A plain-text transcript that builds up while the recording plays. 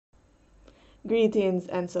Greetings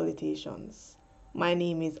and salutations. My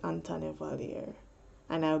name is Antonia Valaire,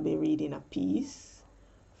 and I'll be reading a piece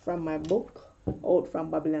from my book, Out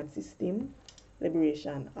from Babylon System,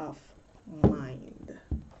 Liberation of Mind.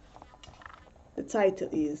 The title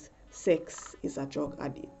is Sex is a Drug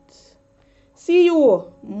Addict. See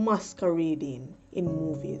you masquerading in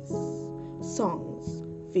movies, songs,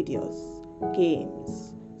 videos,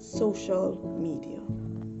 games, social media.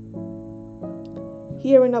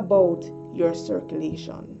 Hearing about your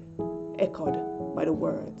circulation, echoed by the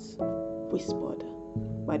words, whispered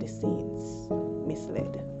by the saints,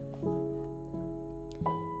 misled.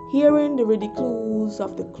 Hearing the ridicules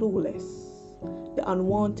of the clueless, the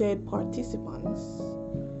unwanted participants,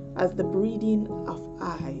 as the breeding of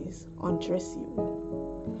eyes undress you,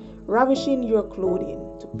 ravishing your clothing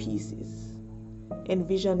to pieces,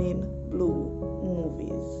 envisioning blue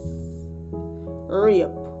movies, rape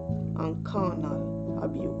and carnal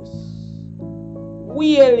abuse,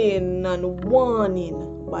 wailing and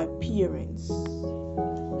warning by parents,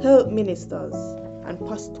 health ministers and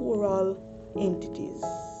pastoral entities,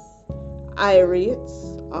 irate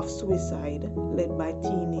of suicide led by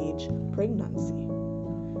teenage pregnancy.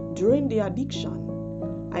 During the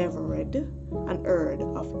addiction, I have read and heard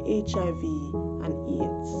of HIV and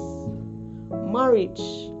AIDS, marriage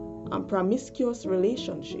and promiscuous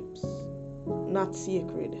relationships, not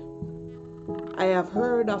sacred. I have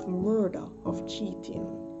heard of murder, of cheating.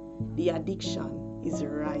 The addiction is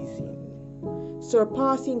rising.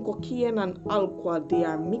 Surpassing cocaine and alcohol, they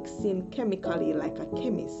are mixing chemically like a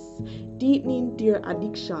chemist, deepening their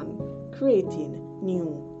addiction, creating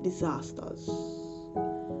new disasters.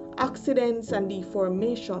 Accidents and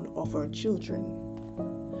deformation of our children.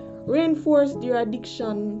 Reinforce their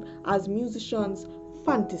addiction as musicians'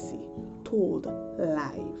 fantasy told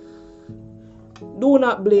live. Do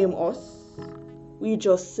not blame us. We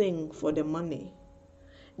just sing for the money.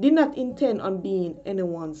 Did not intend on being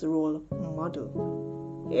anyone's role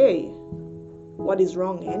model. Hey, what is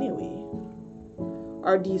wrong anyway?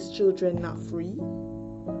 Are these children not free?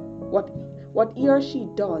 What he or she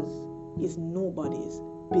does is nobody's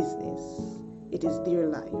business. It is their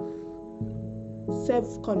life.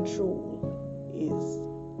 Self-control is